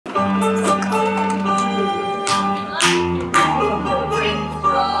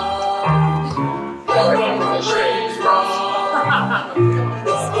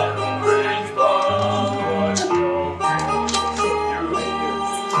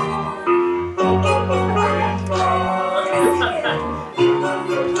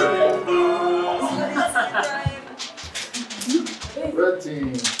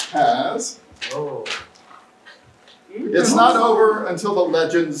until the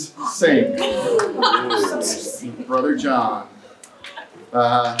legends sing. Brother John.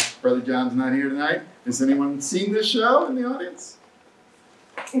 Brother John's not here tonight. Has anyone seen this show in the audience?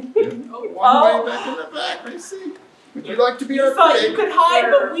 One way back in the back, I see. Would you like to be our thought critic? you could hide,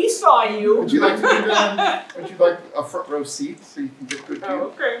 but we saw you. Would you like to be would you like a front row seat so you can get good view?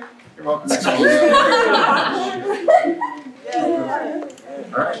 Oh, okay. You're welcome to come.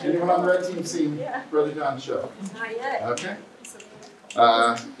 All right, anyone on the red team seen Brother John's show? Not yet. Okay.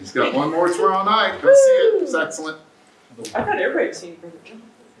 He's got one more tomorrow night. Go see it. It's excellent. I thought everybody'd seen Brother John.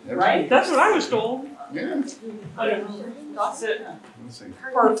 Right? That's what I was told. Yeah. I don't know. That's it. Let's see.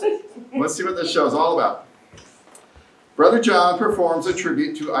 Perfect. Let's see what this show is all about. Brother John performs a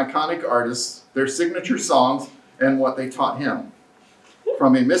tribute to iconic artists, their signature songs, and what they taught him.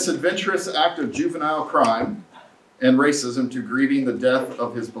 From a misadventurous act of juvenile crime and racism to grieving the death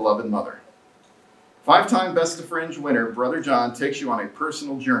of his beloved mother. 5-time Best of Fringe winner, Brother John takes you on a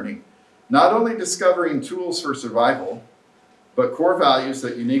personal journey, not only discovering tools for survival, but core values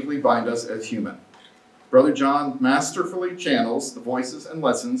that uniquely bind us as human. Brother John masterfully channels the voices and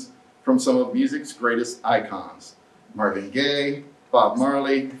lessons from some of music's greatest icons, Marvin Gaye, Bob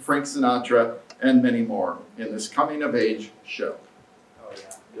Marley, Frank Sinatra, and many more in this coming-of-age show. Oh,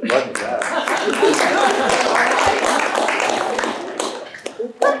 yeah. Good luck with that.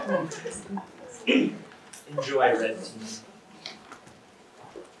 Enjoy, Red Team.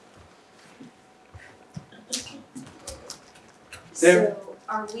 So,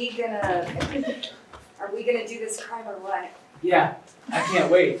 are we gonna do this crime or what? Yeah, I can't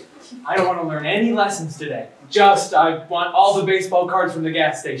wait. I don't want to learn any lessons today. I want all the baseball cards from the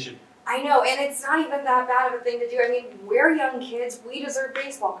gas station. I know, and it's not even that bad of a thing to do. I mean, we're young kids. We deserve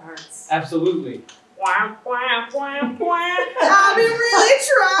baseball cards. Absolutely. Wah, wah, wah, wah. I've been really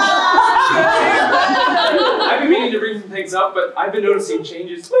trying. I've been meaning to bring some things up, but I've been noticing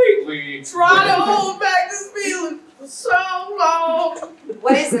changes lately. Try to hold back this feeling for so long.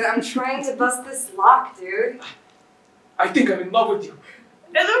 What is it? I'm trying to bust this lock, dude. I think I'm in love with you.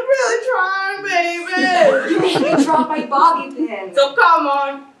 And I'm really trying, baby. You made me drop my bobby pin. So come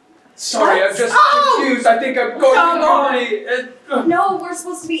on. Sorry, I'm just confused. I think I'm going to comedy. No, we're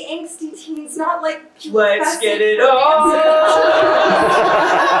supposed to be angsty teens, not like Let's get it on.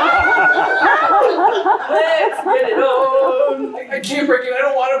 Let's get it on. I can't break it. I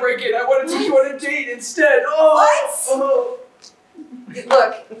don't want to break it. I want to take you on a date instead. Oh. What? Oh.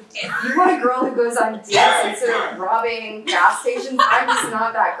 Look, if you want a girl who goes on dates instead of robbing gas stations, I'm just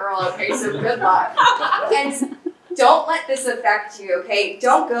not that girl, okay? So good luck. And don't let this affect you, okay?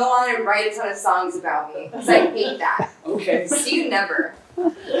 Don't go on and write a ton of songs about me, because I hate that. Okay. See you never.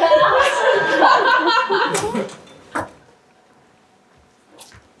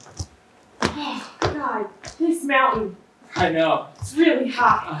 Oh, God, this mountain, I know. it's really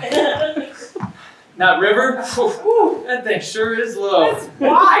high. That river? Whew, that thing sure is low. It's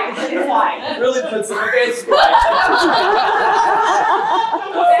wide. It's wide. It really puts it in a good spot.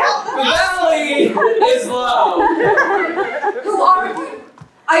 The valley is low. Who are you?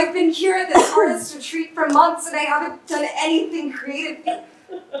 I've been here at this artist retreat for months and I haven't done anything creative.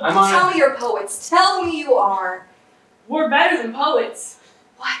 Tell me you're poets. Tell me you are. We're better than poets.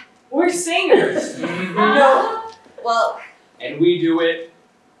 What? We're singers. No. Well. And we do it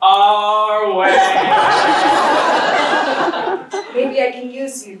our way. Maybe I can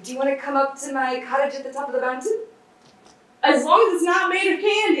use you. Do you want to come up to my cottage at the top of the mountain? As long as it's not made of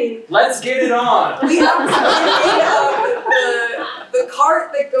candy. Let's get it on. We have to get the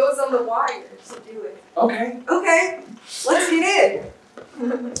cart that goes on the wire to do it. Okay. Okay. Let's get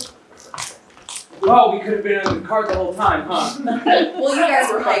in. Well, we could have been on the cart the whole time, huh? Well, you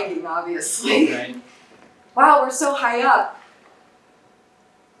guys were hiking, obviously. Okay. Wow, we're so high up.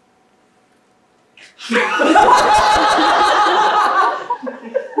 To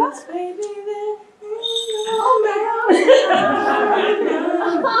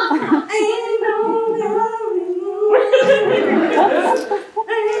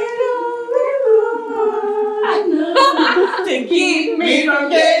keep me from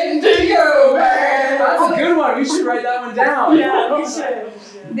getting to you, man. That's a good one. We should write that one down. Yeah, we should.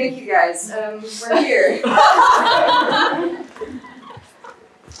 Thank you guys. We're here.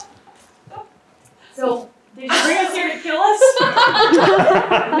 So, did you bring us here to kill us?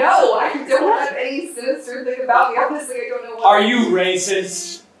 No, I don't have any sinister thing about me. Honestly, I don't know why. Are you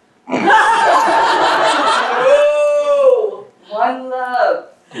racist? Oh, one love.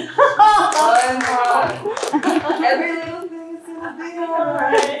 One love. Every little thing is gonna be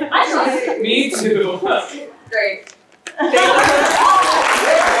alright. Me too. Great.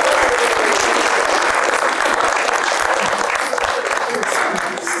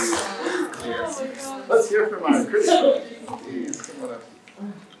 hear from our critics. Please, come on up.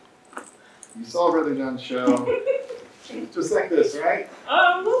 You saw Brother John's show. Just like this, right?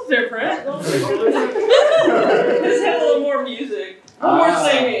 A little different. This had a little more music. A little more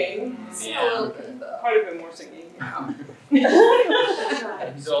singing. Yeah. Quite a bit more singing.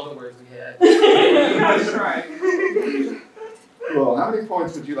 These are all the words we had. Gotta try. Cool. How many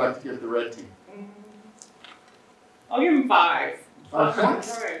points would you like to give the red team? I'll give him 5. 5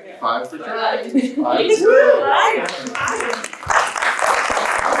 points? Alright, yeah. 5 for John. 5 He's for good.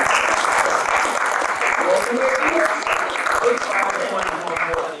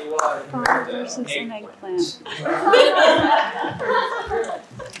 Frog versus an eggplant.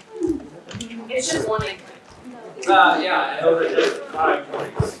 It's just one egg. Yeah, I know that 5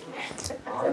 points.